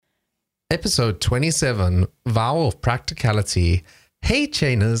Episode 27, Vow of Practicality. Hey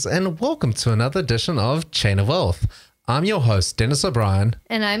Chainers, and welcome to another edition of Chain of Wealth. I'm your host, Dennis O'Brien.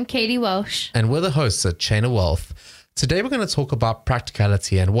 And I'm Katie Welsh. And we're the hosts at Chain of Wealth. Today we're going to talk about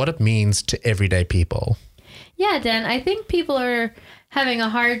practicality and what it means to everyday people. Yeah, Dan, I think people are having a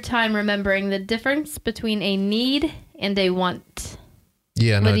hard time remembering the difference between a need and a want.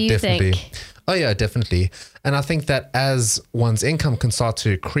 Yeah, what do you definitely. think? Oh yeah, definitely. And I think that as one's income can start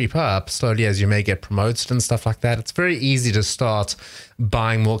to creep up slowly as you may get promoted and stuff like that, it's very easy to start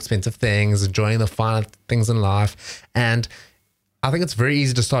buying more expensive things, enjoying the finer things in life. And I think it's very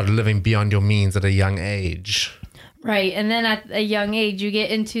easy to start living beyond your means at a young age. Right. And then at a young age, you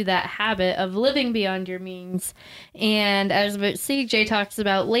get into that habit of living beyond your means. And as CJ talks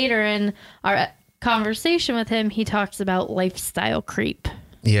about later in our conversation with him, he talks about lifestyle creep.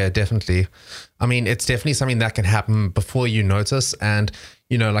 Yeah, definitely. I mean, it's definitely something that can happen before you notice. And,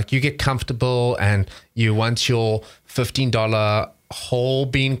 you know, like you get comfortable and you want your $15 whole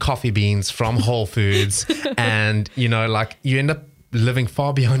bean coffee beans from Whole Foods. And, you know, like you end up living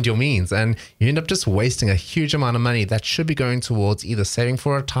far beyond your means and you end up just wasting a huge amount of money that should be going towards either saving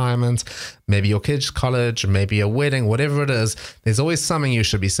for retirement, maybe your kids' college, maybe a wedding, whatever it is. There's always something you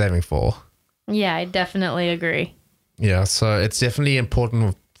should be saving for. Yeah, I definitely agree. Yeah, so it's definitely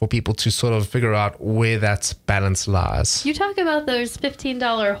important for people to sort of figure out where that balance lies. You talk about those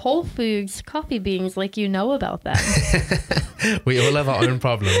 $15 Whole Foods coffee beans like you know about them. We all have our own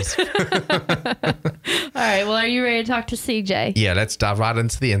problems. All right, well, are you ready to talk to CJ? Yeah, let's dive right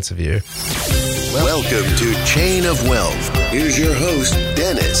into the interview. Welcome to Chain of Wealth. Here's your host,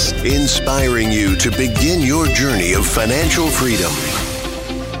 Dennis, inspiring you to begin your journey of financial freedom.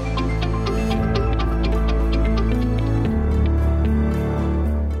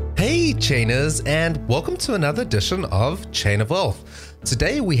 Hey Chainers, and welcome to another edition of Chain of Wealth.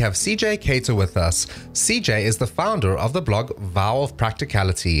 Today we have CJ Cater with us. CJ is the founder of the blog Vow of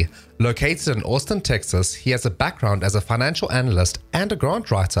Practicality. Located in Austin, Texas, he has a background as a financial analyst and a grant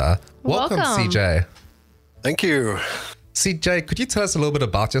writer. Welcome. CJ. Thank you. CJ, could you tell us a little bit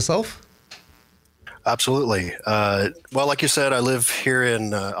about yourself? Absolutely. Well, like you said, I live here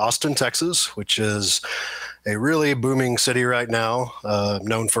in Austin, Texas, which is a really booming city right now,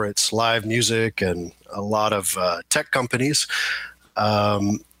 known for its live music and a lot of tech companies.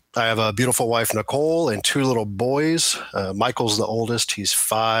 I have a beautiful wife, Nicole, and two little boys. Michael's the oldest, he's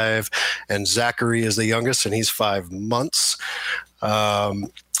 5, and Zachary is the youngest, and he's 5 months. As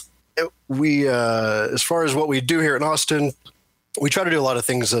far as what we do here in Austin, we try to do a lot of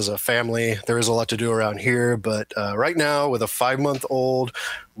things as a family. There is a lot to do around here, but right now with a 5-month-old,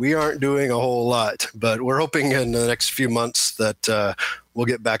 we aren't doing a whole lot, but we're hoping in the next few months that we'll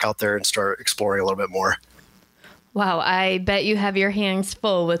get back out there and start exploring a little bit more. Wow, I bet you have your hands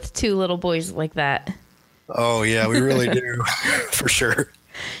full with 2 little boys like that. Oh, yeah, we really do, for sure.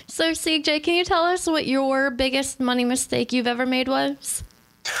 So, CJ, can you tell us what your biggest money mistake you've ever made was?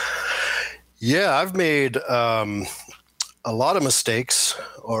 Yeah, I've made a lot of mistakes,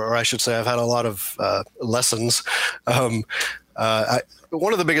 or I should say I've had a lot of lessons.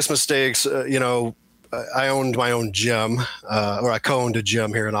 One of the biggest mistakes, I owned my own gym, or I co-owned a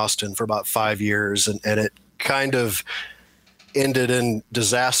gym here in Austin for about 5 years, and it kind of ended in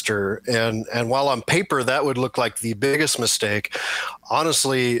disaster. And while on paper that would look like the biggest mistake,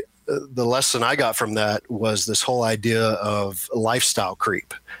 honestly, the lesson I got from that was this whole idea of lifestyle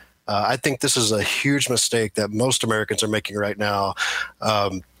creep. I think this is a huge mistake that most Americans are making right now.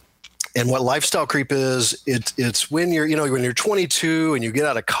 And what lifestyle creep is, it's when when you're 22 and you get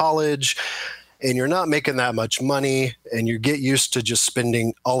out of college and you're not making that much money and you get used to just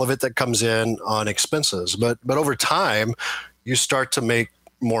spending all of it that comes in on expenses. But over time, you start to make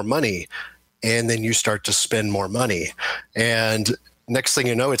more money and then you start to spend more money. And next thing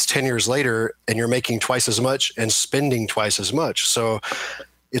you know, it's 10 years later and you're making twice as much and spending twice as much. So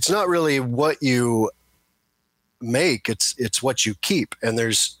it's not really what you make, it's what you keep. And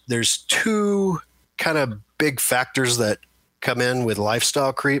there's 2 kind of big factors that come in with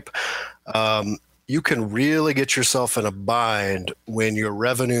lifestyle creep. You can really get yourself in a bind when your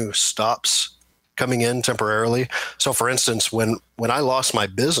revenue stops coming in temporarily. So for instance, when I lost my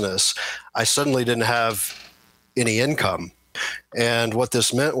business, I suddenly didn't have any income. And what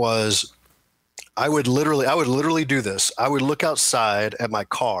this meant was I would literally do this. I would look outside at my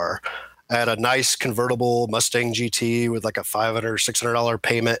car. I had a nice convertible Mustang GT with like a $500 or $600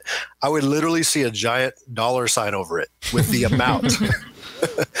 payment. I would literally see a giant dollar sign over it with the amount.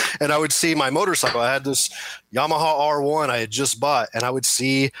 And I would see my motorcycle. I had this Yamaha R1 I had just bought, and I would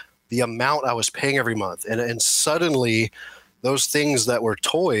see the amount I was paying every month. And suddenly those things that were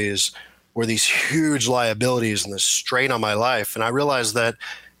toys were these huge liabilities and this strain on my life. And I realized that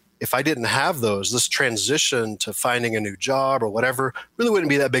if I didn't have those, this transition to finding a new job or whatever really wouldn't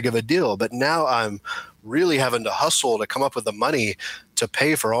be that big of a deal. But now I'm really having to hustle to come up with the money to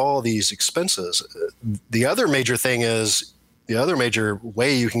pay for all these expenses. The other major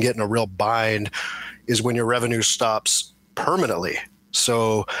way you can get in a real bind is when your revenue stops permanently.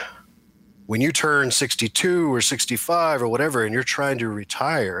 So when you turn 62 or 65 or whatever, and you're trying to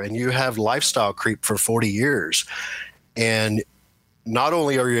retire and you have lifestyle creep for 40 years, and not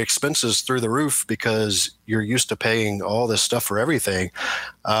only are your expenses through the roof because you're used to paying all this stuff for everything,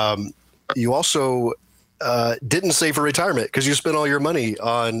 you also didn't save for retirement because you spent all your money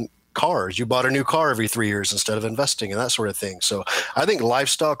on cars. You bought a new car every 3 years instead of investing and that sort of thing. So I think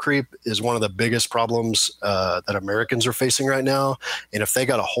lifestyle creep is one of the biggest problems that Americans are facing right now. And if they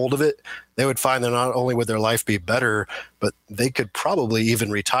got a hold of it, they would find that not only would their life be better, but they could probably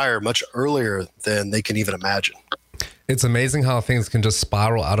even retire much earlier than they can even imagine. It's amazing how things can just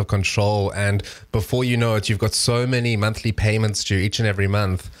spiral out of control. And before you know it, you've got so many monthly payments due each and every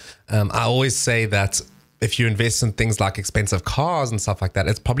month. I always say that if you invest in things like expensive cars and stuff like that,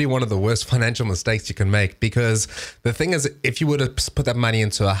 it's probably one of the worst financial mistakes you can make, because the thing is, if you were to put that money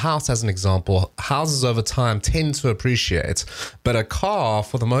into a house, as an example, houses over time tend to appreciate, but a car,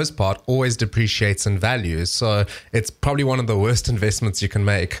 for the most part, always depreciates in value. So it's probably one of the worst investments you can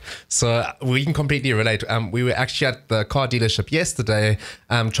make. So we can completely relate. We were actually at the car dealership yesterday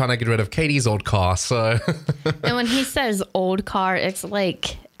trying to get rid of Katie's old car. So and when he says old car, it's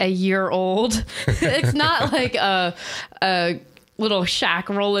like a year old. It's not like a little shack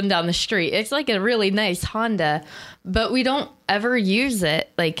rolling down the street. It's like a really nice Honda, but we don't ever use it,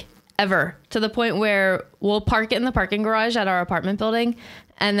 like ever, to the point where we'll park it in the parking garage at our apartment building,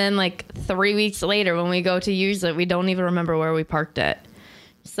 and then like 3 weeks later when we go to use it, we don't even remember where we parked it.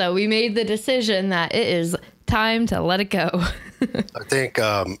 So we made the decision that it is time to let it go. I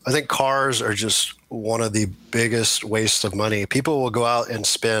think cars are just one of the biggest wastes of money. People will go out and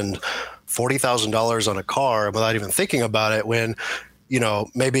spend $40,000 on a car without even thinking about it, when, you know,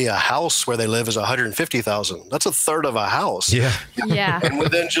 maybe a house where they live is $150,000. That's a third of a house. Yeah. Yeah. And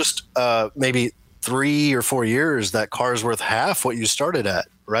within just maybe 3 or 4 years, that car is worth half what you started at,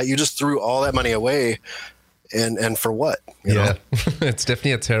 right? You just threw all that money away. And for what? You know? It's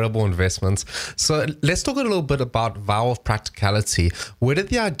definitely a terrible investment. So let's talk a little bit about Vow of Practicality. Where did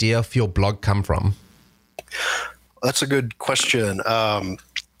the idea for your blog come from? That's a good question.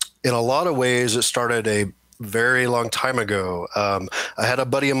 In a lot of ways, it started a very long time ago. I had a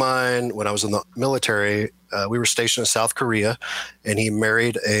buddy of mine when I was in the military. We were stationed in South Korea, and he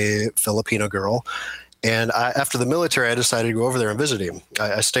married a Filipino girl. And after the military, I decided to go over there and visit him.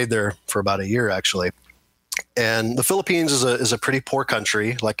 I stayed there for about a year, actually. And the Philippines is a pretty poor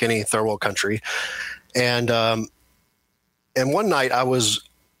country, like any third world country. And one night I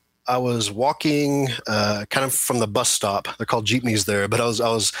was walking kind of from the bus stop. They're called jeepneys there, but I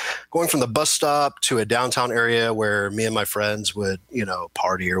was going from the bus stop to a downtown area where me and my friends would, you know,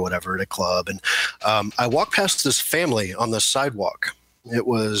 party or whatever at a club. And I walked past this family on the sidewalk. It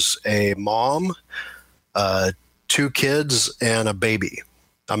was a mom, 2 kids, and a baby.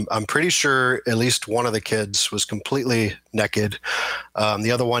 I'm pretty sure at least one of the kids was completely naked.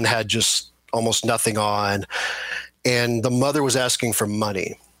 The other one had just almost nothing on. And the mother was asking for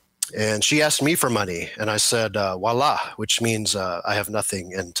money. And she asked me for money. And I said, wala, which means I have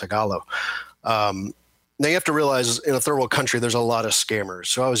nothing in Tagalog. Now you have to realize, in a third world country, there's a lot of scammers.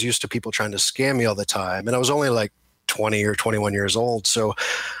 So I was used to people trying to scam me all the time. And I was only like 20 or 21 years old. So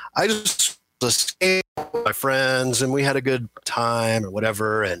I just escaped with my friends, and we had a good time or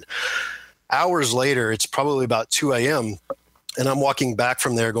whatever. And hours later, it's probably about 2 a.m. and I'm walking back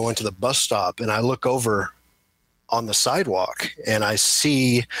from there going to the bus stop, and I look over on the sidewalk and I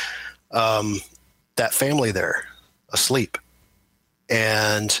see that family there asleep.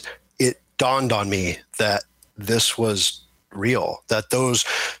 And it dawned on me that this was real, that those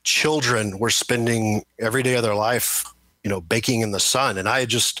children were spending every day of their life, you know, baking in the sun. And I had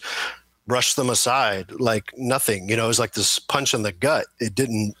just brushed them aside like nothing. You know, it was like this punch in the gut.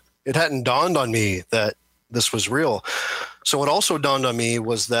 It hadn't dawned on me that this was real. So what also dawned on me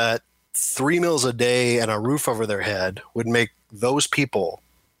was that 3 meals a day and a roof over their head would make those people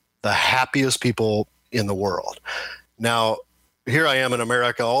the happiest people in the world. Now, here I am in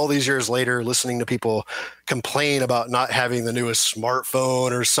America all these years later, listening to people complain about not having the newest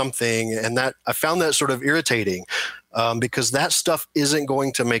smartphone or something. And that I found that sort of irritating because that stuff isn't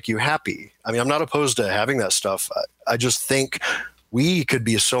going to make you happy. I mean, I'm not opposed to having that stuff. I just think we could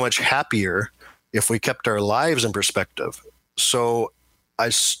be so much happier if we kept our lives in perspective. So I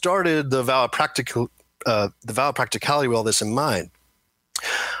started the vow of practicality with all this in mind.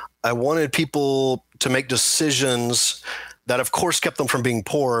 I wanted people to make decisions that, of course, kept them from being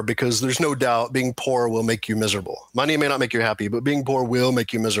poor, because there's no doubt being poor will make you miserable. Money may not make you happy, but being poor will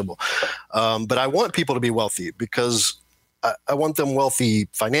make you miserable. But I want people to be wealthy because I want them wealthy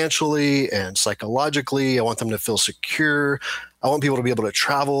financially and psychologically. I want them to feel secure. I want people to be able to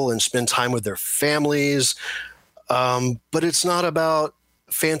travel and spend time with their families. But it's not about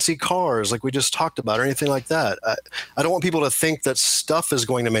fancy cars like we just talked about or anything like that. I don't want people to think that stuff is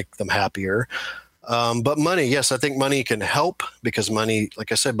going to make them happier. But money, yes, I think money can help, because money,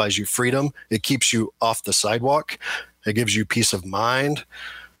 like I said, buys you freedom. It keeps you off the sidewalk. It gives you peace of mind.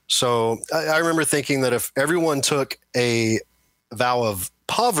 So I remember thinking that if everyone took a vow of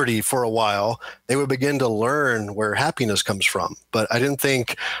poverty for a while, they would begin to learn where happiness comes from. But I didn't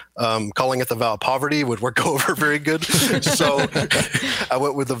think calling it the vow of poverty would work over very good. So I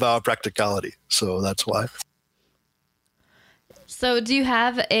went with the vow of practicality. So that's why. So do you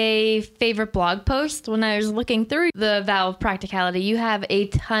have a favorite blog post? When I was looking through the vow of practicality, you have a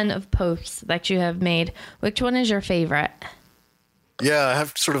ton of posts that you have made. Which one is your favorite? Yeah, I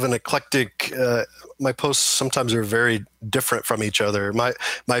have sort of an eclectic, my posts sometimes are very different from each other. My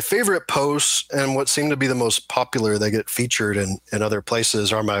favorite posts, and what seem to be the most popular that get featured in other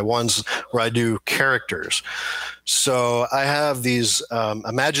places, are my ones where I do characters. So I have these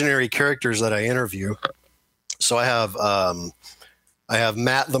imaginary characters that I interview. So I have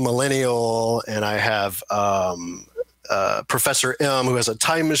Matt the Millennial, and I have Professor M, who has a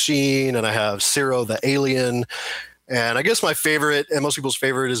time machine, and I have Ciro the Alien. And I guess my favorite, and most people's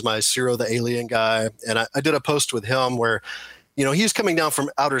favorite, is my Ciro the Alien guy. And I did a post with him where, he's coming down from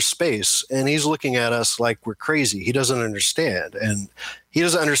outer space and he's looking at us like we're crazy. He doesn't understand. And he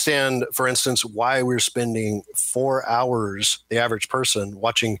doesn't understand, for instance, why we're spending 4 hours, the average person,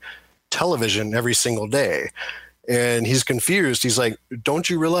 watching television every single day. And he's confused. He's like, don't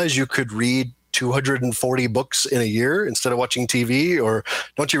you realize you could read 240 books in a year instead of watching TV? Or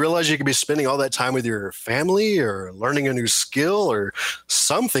don't you realize you could be spending all that time with your family or learning a new skill or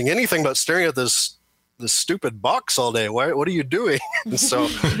something, anything but staring at this stupid box all day? What are you doing? So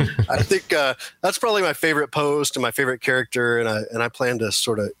I think that's probably my favorite post and my favorite character. And I plan to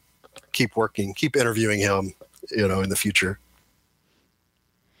sort of keep interviewing him, in the future.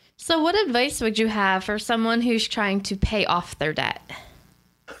 So what advice would you have for someone who's trying to pay off their debt?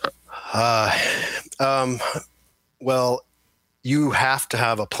 Well, you have to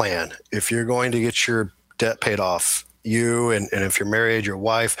have a plan. If you're going to get your debt paid off, and if you're married, your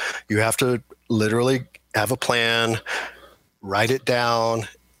wife, you have to literally have a plan, write it down,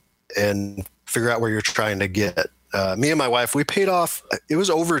 and figure out where you're trying to get. Me and my wife, we paid off, it was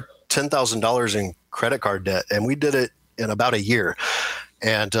over $10,000 in credit card debt, and we did it in about a year.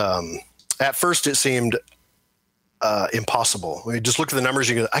 And at first it seemed impossible. When you just look at the numbers,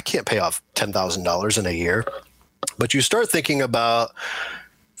 you go, I can't pay off $10,000 in a year. But you start thinking about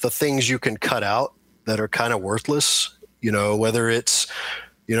the things you can cut out that are kind of worthless, whether it's,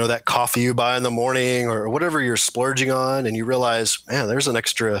 that coffee you buy in the morning or whatever you're splurging on, and you realize, man, there's an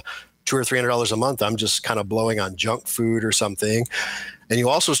extra $200 or $300 a month I'm just kind of blowing on junk food or something. And you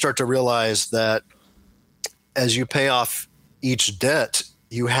also start to realize that as you pay off each debt,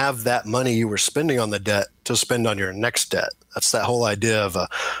 you have that money you were spending on the debt to spend on your next debt. That's that whole idea of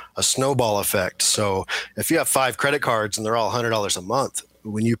a snowball effect. So if you have 5 credit cards and they're all $100 a month,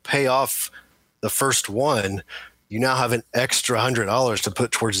 when you pay off the first one, you now have an extra $100 to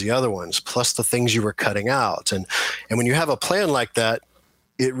put towards the other ones, plus the things you were cutting out. And when you have a plan like that,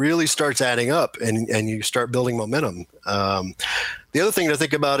 it really starts adding up and you start building momentum. The other thing to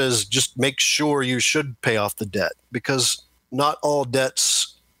think about is just make sure you should pay off the debt, because not all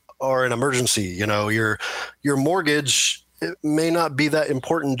debts are an emergency. Your mortgage, it may not be that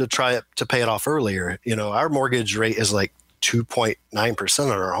important to try to pay it off earlier. Our mortgage rate is like 2.9%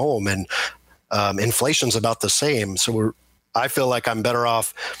 on our home, and inflation's about the same. So I feel like I'm better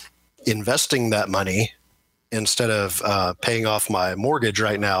off investing that money instead of paying off my mortgage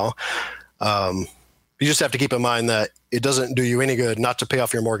right now. You just have to keep in mind that it doesn't do you any good not to pay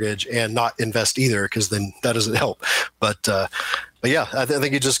off your mortgage and not invest either, because then that doesn't help. But yeah, I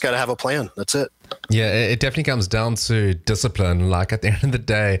think you just got to have a plan. That's it. Yeah, it definitely comes down to discipline. Like at the end of the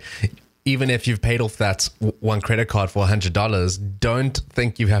day, even if you've paid off that one credit card for $100, don't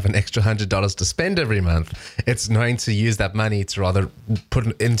think you have an extra $100 to spend every month. It's knowing to use that money to rather put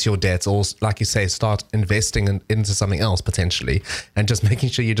it into your debts, or like you say, start investing into something else potentially, and just making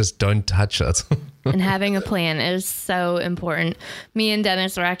sure you just don't touch it. And having a plan is so important. Me and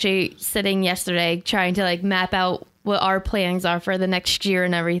Dennis were actually sitting yesterday trying to map out what our plans are for the next year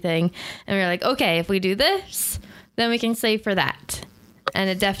and everything. And we're like, okay, if we do this, then we can save for that. And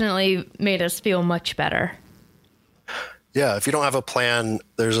it definitely made us feel much better. Yeah, if you don't have a plan,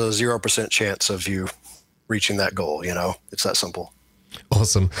 there's a 0% chance of you reaching that goal. It's that simple.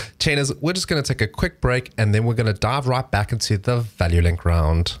 Awesome. Chainers, we're just going to take a quick break and then we're going to dive right back into the Value Link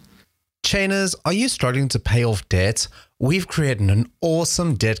round. Chainers, are you struggling to pay off debt? We've created an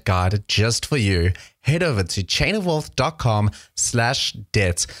awesome debt guide just for you. Head over to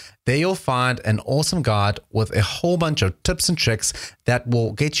chainofwealth.com/debt. There you'll find an awesome guide with a whole bunch of tips and tricks that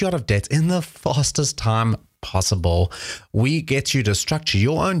will get you out of debt in the fastest time possible. We get you to structure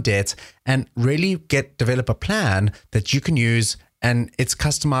your own debt and really develop a plan that you can use, and it's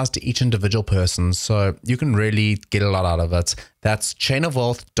customized to each individual person, so you can really get a lot out of it. That's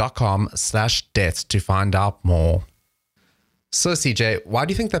chainofwealth.com/debt to find out more. So CJ, why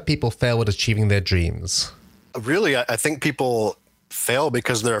do you think that people fail with achieving their dreams? Really, I think people fail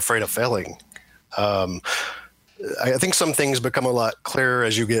because they're afraid of failing. I think some things become a lot clearer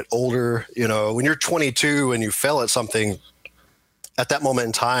as you get older. When you're 22 and you fail at something, at that moment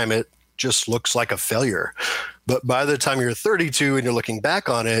in time, it just looks like a failure. But by the time you're 32 and you're looking back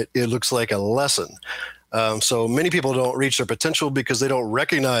on it, it looks like a lesson. So many people don't reach their potential because they don't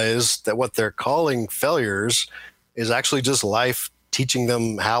recognize that what they're calling failures is actually just life teaching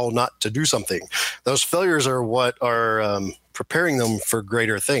them how not to do something. Those failures are what are preparing them for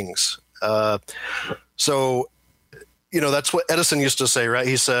greater things. That's what Edison used to say, right?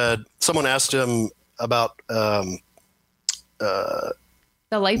 He said, someone asked him about the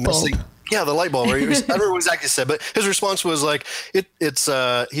light bulb. Yeah, the light bulb. I don't remember what exactly he said, but his response was like,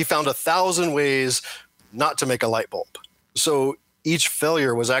 he found 1,000 ways not to make a light bulb. So each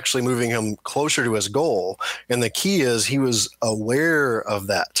failure was actually moving him closer to his goal. And the key is he was aware of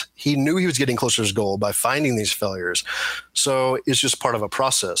that. He knew he was getting closer to his goal by finding these failures. So it's just part of a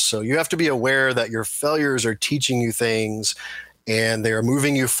process. So you have to be aware that your failures are teaching you things and they are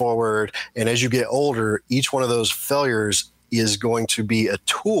moving you forward. And as you get older, each one of those failures is going to be a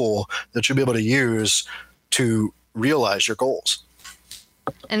tool that you'll be able to use to realize your goals.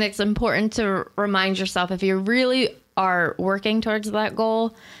 And it's important to remind yourself, if you really are working towards that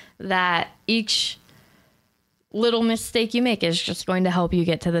goal, that each little mistake you make is just going to help you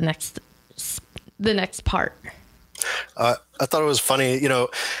get to the next part. I thought it was funny, so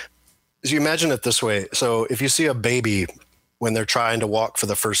you imagine it this way. So if you see a baby when they're trying to walk for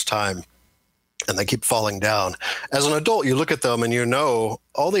the first time and they keep falling down, as an adult, you look at them and all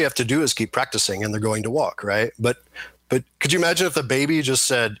they have to do is keep practicing and they're going to walk, right? But could you imagine if the baby just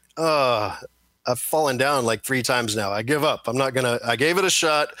said, I've fallen down like 3 times now. I give up. I gave it a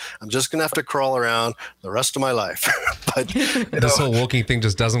shot. I'm just going to have to crawl around the rest of my life. But this whole walking thing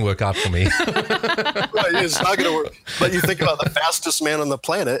just doesn't work out for me. It's not going to work. But you think about the fastest man on the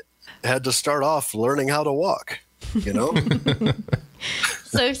planet had to start off learning how to walk,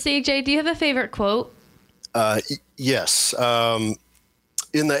 So CJ, do you have a favorite quote? Yes.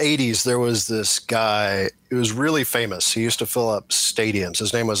 In the 80s, there was this guy. It was really famous. He used to fill up stadiums.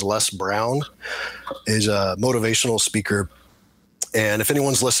 His name was Les Brown. He's a motivational speaker. And if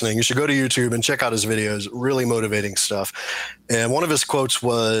anyone's listening, you should go to YouTube and check out his videos. Really motivating stuff. And one of his quotes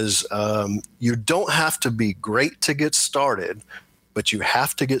was, you don't have to be great to get started, but you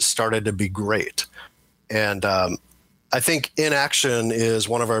have to get started to be great. And I think inaction is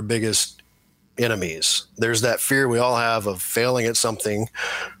one of our biggest enemies. There's that fear we all have of failing at something,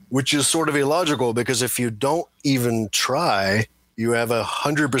 which is sort of illogical, because if you don't even try, you have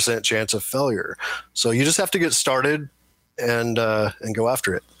 100% chance of failure. So you just have to get started and go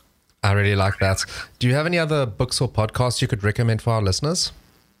after it. I really like that. Do you have any other books or podcasts you could recommend for our listeners?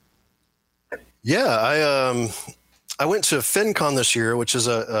 Yeah, I went to FinCon this year, which is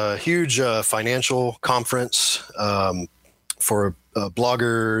a huge financial conference for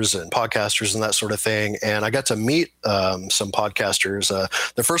bloggers and podcasters and that sort of thing. And I got to meet some podcasters.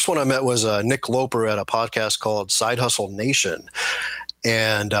 The first one I met was Nick Loper at a podcast called Side Hustle Nation.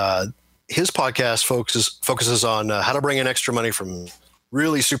 And his podcast focuses on how to bring in extra money from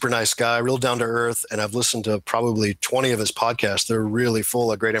really super nice guy, real down to earth. And I've listened to probably 20 of his podcasts. They're really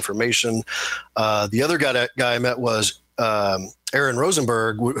full of great information. The other guy I met was Aaron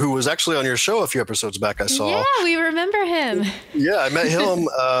Rosenberg, who was actually on your show a few episodes back, I saw. Yeah, we remember him. Yeah, I met him.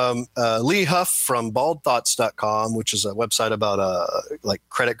 Lee Huff from baldthoughts.com, which is a website about like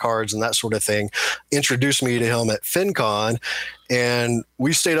credit cards and that sort of thing, introduced me to him at FinCon. And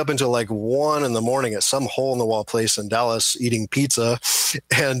we stayed up until like 1 a.m. at some hole in the wall place in Dallas eating pizza.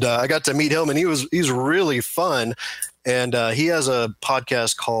 And I got to meet him, and he's really fun. And he has a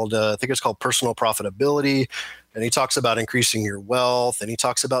podcast called, I think it's called Personal Profitability. and he talks about increasing your wealth, and he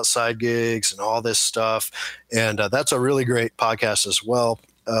talks about side gigs and all this stuff. And that's a really great podcast as well.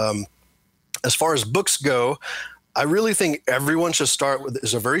 As far as books go, I really think everyone should start with,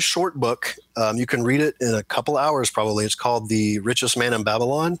 it's a very short book. You can read it in a couple hours probably. It's called The Richest Man in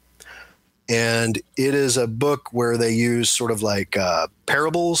Babylon. And it is a book where they use sort of like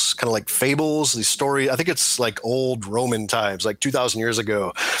parables, kind of like fables, the story. I think it's like old Roman times, like 2,000 years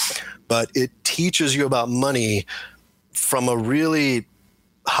ago. But it teaches you about money from a really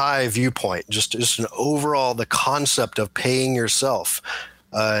high viewpoint, just an overall, the concept of paying yourself.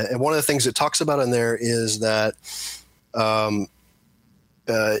 And one of the things it talks about in there is that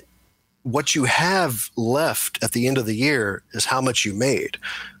what you have left at the end of the year is how much you made.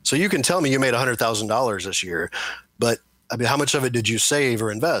 So you can tell me you made $100,000 this year, but I mean, how much of it did you save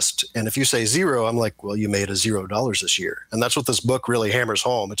or invest? And if you say zero, I'm like, well, you made $0 this year. And that's what this book really hammers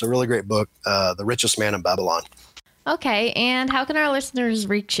home. It's a really great book, The Richest Man in Babylon. Okay. And how can our listeners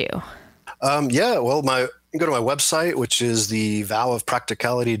reach you? Yeah, well, you can go to my website, which is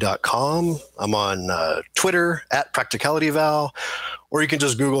thevowofpracticality.com. I'm on Twitter @practicalityvow, or you can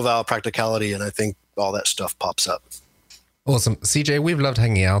just Google Vow of Practicality, and I think all that stuff pops up. Awesome. CJ, we've loved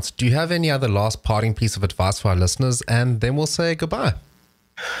hanging out. Do you have any other last parting piece of advice for our listeners? And then we'll say goodbye.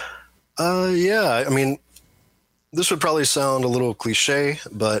 Yeah, I mean, this would probably sound a little cliche,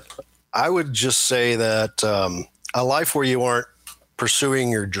 but I would just say that a life where you aren't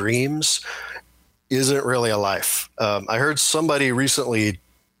pursuing your dreams isn't really a life. I heard somebody recently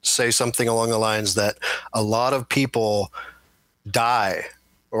say something along the lines that a lot of people die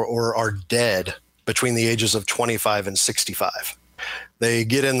or are dead between the ages of 25 and 65. They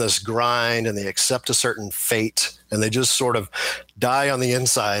get in this grind and they accept a certain fate, and they just sort of die on the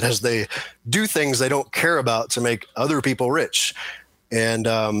inside as they do things they don't care about to make other people rich. And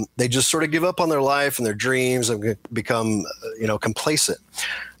they just sort of give up on their life and their dreams and become, complacent.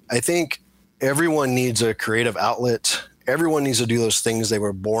 I think everyone needs a creative outlet. Everyone needs to do those things they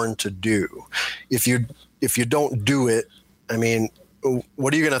were born to do. If you don't do it, I mean,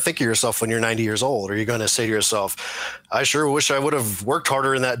 what are you going to think of yourself when you're 90 years old? Are you going to say to yourself, I sure wish I would have worked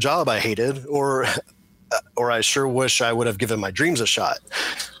harder in that job I hated, or I sure wish I would have given my dreams a shot.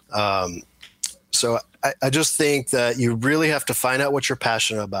 So I just think that you really have to find out what you're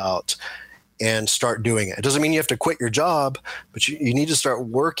passionate about and start doing it. It doesn't mean you have to quit your job, but you need to start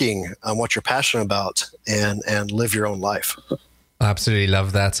working on what you're passionate about and live your own life. I absolutely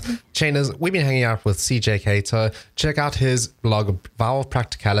love that. Chainers, we've been hanging out with CJ Cato. Check out his blog,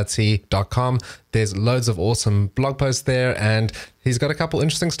 vowofpracticality.com. There's loads of awesome blog posts there, and he's got a couple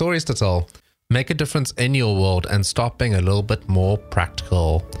interesting stories to tell. Make a difference in your world and stop being a little bit more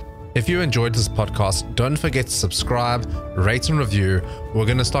practical. If you enjoyed this podcast, don't forget to subscribe, rate and review. We're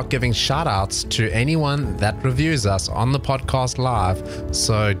going to start giving shout outs to anyone that reviews us on the podcast live.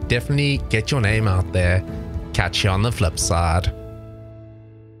 So definitely get your name out there. Catch you on the flip side.